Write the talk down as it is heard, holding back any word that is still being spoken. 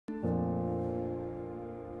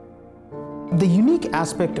The unique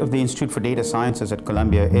aspect of the Institute for Data Sciences at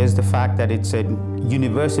Columbia is the fact that it's a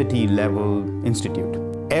university-level institute.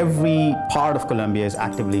 Every part of Columbia is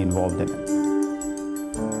actively involved in it.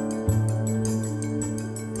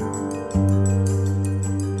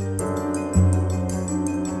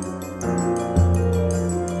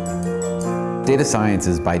 Data science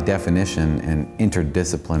is by definition an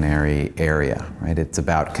interdisciplinary area, right? It's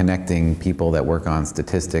about connecting people that work on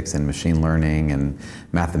statistics and machine learning and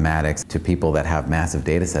mathematics to people that have massive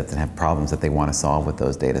data sets and have problems that they want to solve with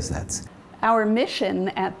those data sets. Our mission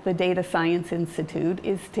at the Data Science Institute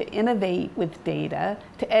is to innovate with data,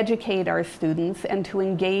 to educate our students, and to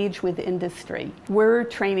engage with industry. We're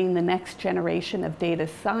training the next generation of data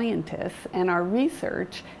scientists, and our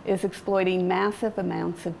research is exploiting massive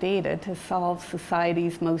amounts of data to solve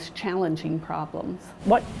society's most challenging problems.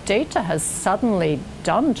 What data has suddenly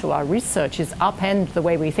done to our research is upend the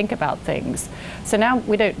way we think about things. So now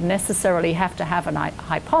we don't necessarily have to have a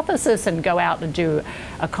hypothesis and go out and do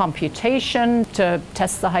a computation to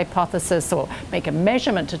test the hypothesis or make a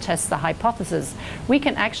measurement to test the hypothesis. We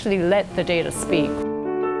can actually let the data speak.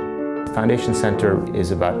 Foundation Center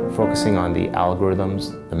is about focusing on the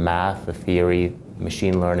algorithms, the math, the theory,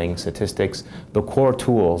 machine learning, statistics, the core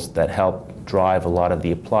tools that help drive a lot of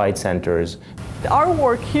the applied centers. Our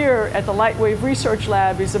work here at the Lightwave Research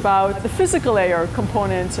Lab is about the physical layer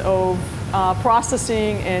components of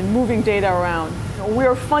processing and moving data around.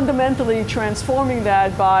 We're fundamentally transforming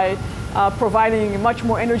that by providing a much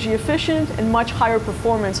more energy efficient and much higher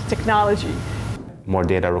performance technology. More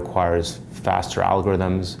data requires faster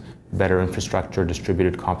algorithms, better infrastructure,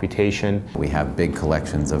 distributed computation. We have big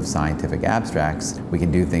collections of scientific abstracts. We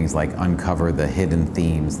can do things like uncover the hidden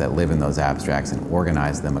themes that live in those abstracts and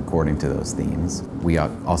organize them according to those themes. We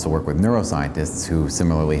also work with neuroscientists who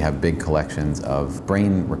similarly have big collections of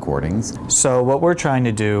brain recordings. So what we're trying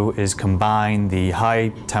to do is combine the high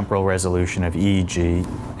temporal resolution of EEG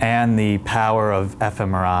and the power of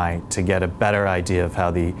fMRI to get a better idea of how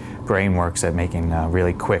the brain works at making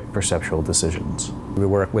really quick perceptual decisions. We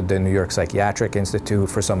work with the New York Psychiatric Institute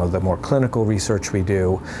for some of the more clinical research we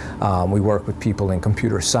do. We work with people in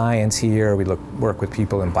computer science here. We work with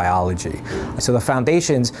people in biology. So the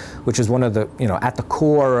foundations, which is one of the, at the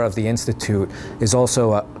core of the Institute, is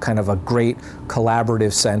also a kind of a great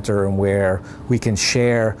collaborative center where we can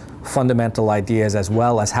share fundamental ideas as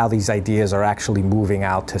well as how these ideas are actually moving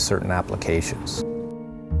out to certain applications.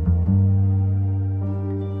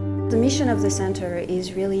 The mission of the center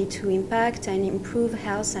is really to impact and improve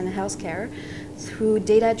health and healthcare through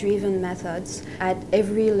data-driven methods at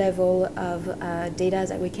every level of data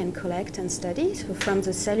that we can collect and study, so from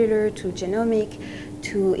the cellular to genomic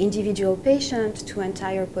to individual patient to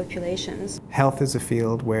entire populations. Health is a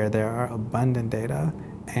field where there are abundant data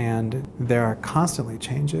and there are constantly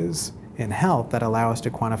changes in health that allow us to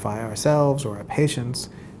quantify ourselves or our patients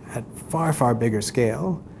at far, far bigger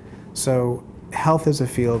scale. So health is a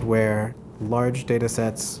field where large data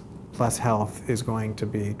sets plus health is going to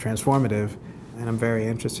be transformative, and I'm very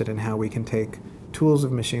interested in how we can take tools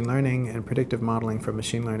of machine learning and predictive modeling from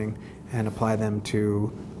machine learning and apply them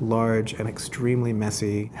to large and extremely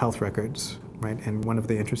messy health records, right? And one of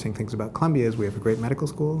the interesting things about Columbia is we have a great medical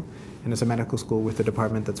school, and it's a medical school with a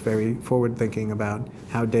department that's very forward-thinking about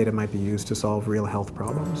how data might be used to solve real health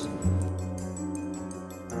problems.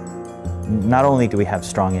 Not only do we have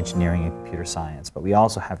strong engineering and computer science, but we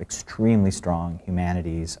also have extremely strong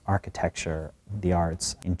humanities, architecture, the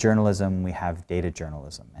arts. In journalism, we have data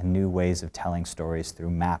journalism and new ways of telling stories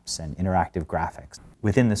through maps and interactive graphics.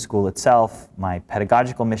 Within the school itself, my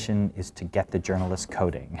pedagogical mission is to get the journalists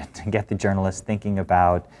coding, to get the journalists thinking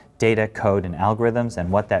about data, code, and algorithms and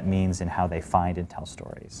what that means in how they find and tell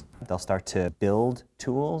stories. They'll start to build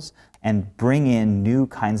tools and bring in new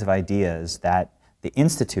kinds of ideas that the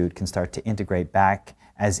Institute can start to integrate back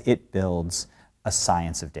as it builds a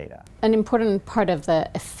science of data. An important part of the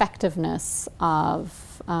effectiveness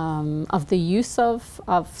of the use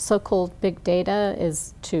of so-called big data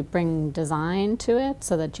is to bring design to it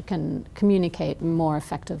so that you can communicate more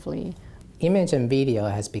effectively. Image and video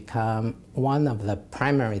has become one of the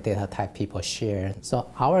primary data type people share. So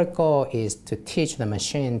our goal is to teach the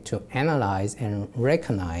machine to analyze and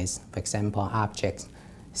recognize, for example, objects,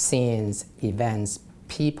 scenes, events,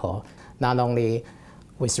 people, not only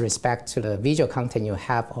with respect to the visual content you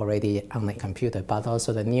have already on the computer, but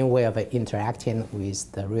also the new way of interacting with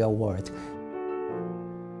the real world.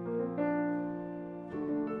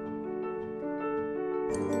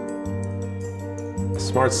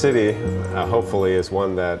 Smart city, hopefully, is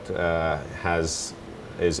one that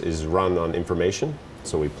is run on information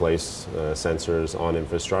So we place sensors on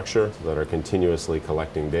infrastructure that are continuously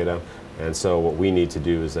collecting data. And so what we need to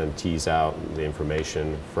do is then tease out the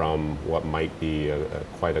information from what might be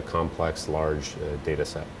quite a complex, large data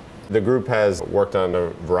set. The group has worked on a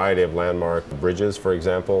variety of landmark bridges, for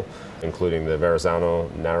example, including the Verrazano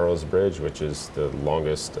Narrows Bridge, which is the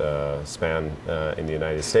longest span in the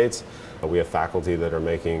United States. We have faculty that are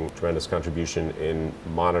making tremendous contribution in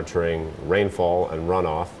monitoring rainfall and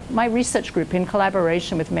runoff. My research group, in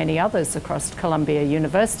collaboration with many others across Columbia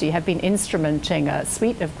University, have been instrumenting a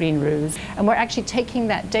suite of green roofs, and we're actually taking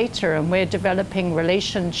that data and we're developing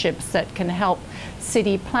relationships that can help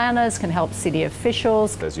city planners, can help city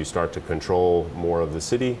officials. As you start to control more of the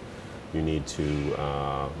city, you need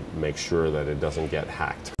to make sure that it doesn't get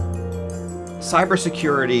hacked.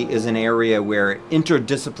 Cybersecurity is an area where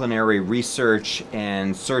interdisciplinary research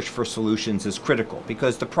and search for solutions is critical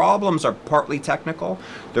because the problems are partly technical,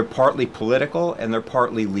 they're partly political, and they're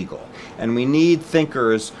partly legal. And we need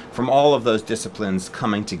thinkers from all of those disciplines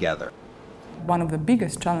coming together. One of the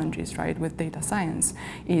biggest challenges, right, with data science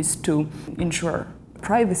is to ensure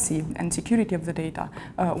privacy and security of the data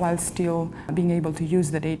while still being able to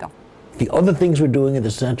use the data. The other things we're doing at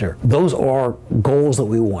the center, those are goals that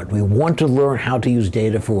we want. We want to learn how to use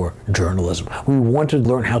data for journalism. We want to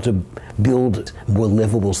learn how to build more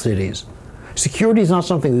livable cities. Security is not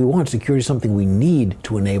something we want. Security is something we need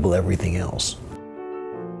to enable everything else.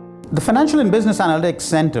 The Financial and Business Analytics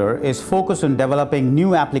Center is focused on developing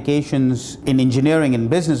new applications in engineering and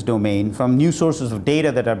business domain from new sources of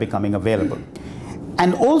data that are becoming available.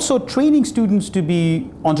 And also training students to be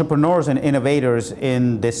entrepreneurs and innovators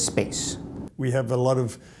in this space. We have a lot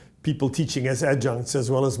of people teaching as adjuncts, as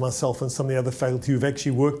well as myself and some of the other faculty who've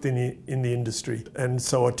actually worked in the industry, and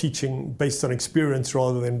so are teaching based on experience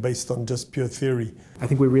rather than based on just pure theory. I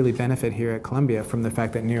think we really benefit here at Columbia from the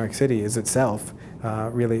fact that New York City is itself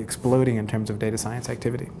really exploding in terms of data science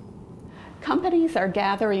activity. Companies are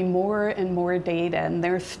gathering more and more data, and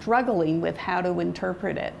they're struggling with how to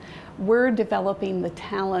interpret it. We're developing the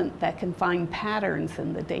talent that can find patterns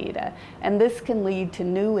in the data, and this can lead to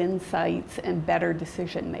new insights and better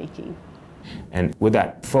decision making. And with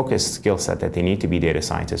that focused skill set that they need to be data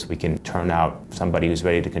scientists, we can turn out somebody who's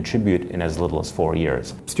ready to contribute in as little as 4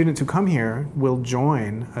 years. Students who come here will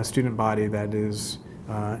join a student body that is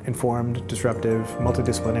informed, disruptive,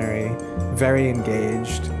 multidisciplinary, very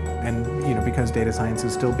engaged, and because data science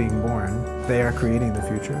is still being born, they are creating the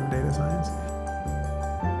future of data science.